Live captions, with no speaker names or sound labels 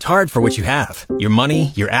worked hard for what you have. Your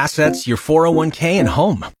money, your assets, your 401k, and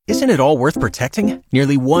home. Isn't it all worth protecting?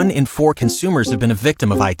 Nearly 1 in 4 consumers have been a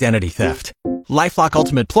victim of identity theft. LifeLock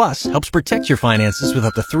Ultimate Plus helps protect your finances with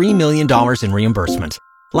up to $3 million in reimbursement.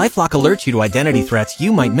 LifeLock alerts you to identity threats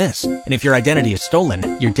you might miss. And if your identity is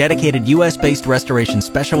stolen, your dedicated U.S.-based restoration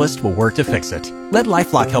specialist will work to fix it. Let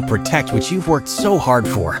LifeLock help protect what you've worked so hard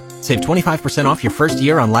for. Save 25% off your first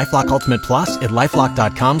year on LifeLock Ultimate Plus at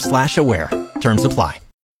LifeLock.com/aware. Terms apply.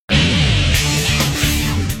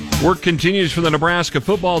 Work continues for the Nebraska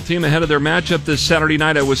football team ahead of their matchup this Saturday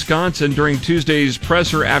night at Wisconsin. During Tuesday's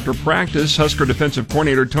presser after practice, Husker defensive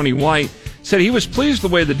coordinator Tony White said he was pleased the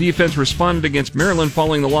way the defense responded against Maryland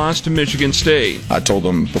following the loss to Michigan State. I told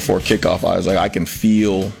them before kickoff, I was like, I can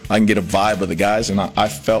get a vibe of the guys, and I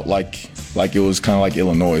felt like it was kind of like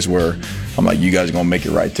Illinois, where I'm like, you guys are going to make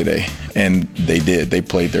it right today. And they did. They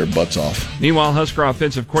played their butts off. Meanwhile, Husker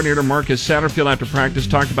offensive coordinator Marcus Satterfield after practice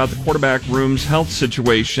talked about the quarterback room's health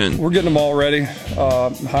situation. We're getting them all ready.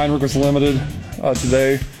 Heinrich was limited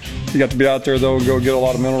today. He got to be out there, though, and go get a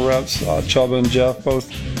lot of mental reps. Chuba and Jeff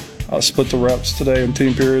both split the reps today in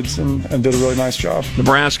team periods and did a really nice job.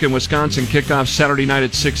 Nebraska and Wisconsin kickoff Saturday night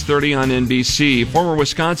at 6:30 on NBC. Former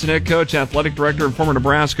Wisconsin head coach, athletic director, and former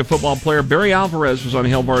Nebraska football player Barry Alvarez was on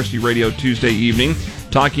Hail Varsity Radio Tuesday evening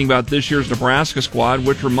talking about this year's Nebraska squad,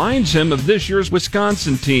 which reminds him of this year's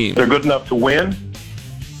Wisconsin team. They're good enough to win.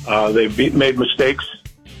 They've made mistakes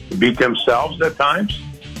to beat themselves at times,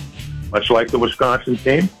 much like the Wisconsin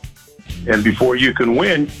team. And before you can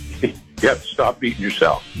win, you have to stop beating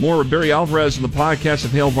yourself. More with Barry Alvarez in the podcast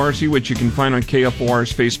of Hail Varsity, which you can find on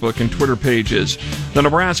KFOR's Facebook and Twitter pages. The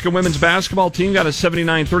Nebraska women's basketball team got a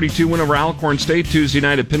 79-32 win over Alcorn State Tuesday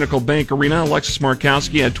night at Pinnacle Bank Arena. Alexis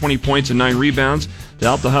Markowski had 20 points and 9 rebounds to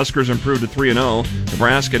help the Huskers improve to 3-0.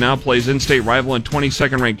 Nebraska now plays in-state rival and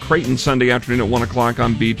 22nd-ranked Creighton Sunday afternoon at 1 o'clock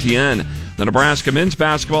on BTN. The Nebraska men's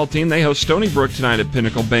basketball team, they host Stony Brook tonight at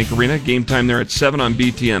Pinnacle Bank Arena. Game time there at 7 on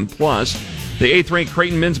BTN+. The 8th-ranked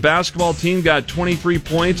Creighton men's basketball team got 23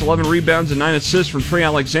 points, 11 rebounds, and 9 assists from Trey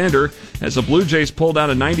Alexander as the Blue Jays pulled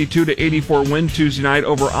out a 92-84 win Tuesday night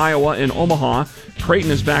over Iowa in Omaha.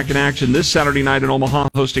 Creighton is back in action this Saturday night in Omaha,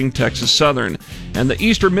 hosting Texas Southern. And the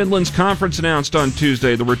Eastern Midlands Conference announced on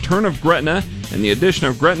Tuesday the return of Gretna and the addition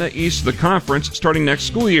of Gretna East to the conference starting next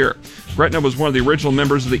school year. Gretna was one of the original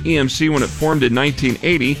members of the EMC when it formed in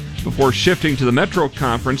 1980, before shifting to the Metro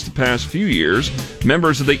Conference the past few years.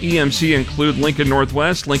 Members of the EMC include Lincoln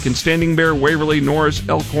Northwest, Lincoln Standing Bear, Waverly, Norris,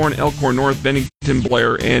 Elkhorn, Elkhorn North, Bennington,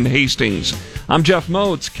 Blair, and Hastings. I'm Jeff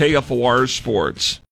Moats, KFOR Sports.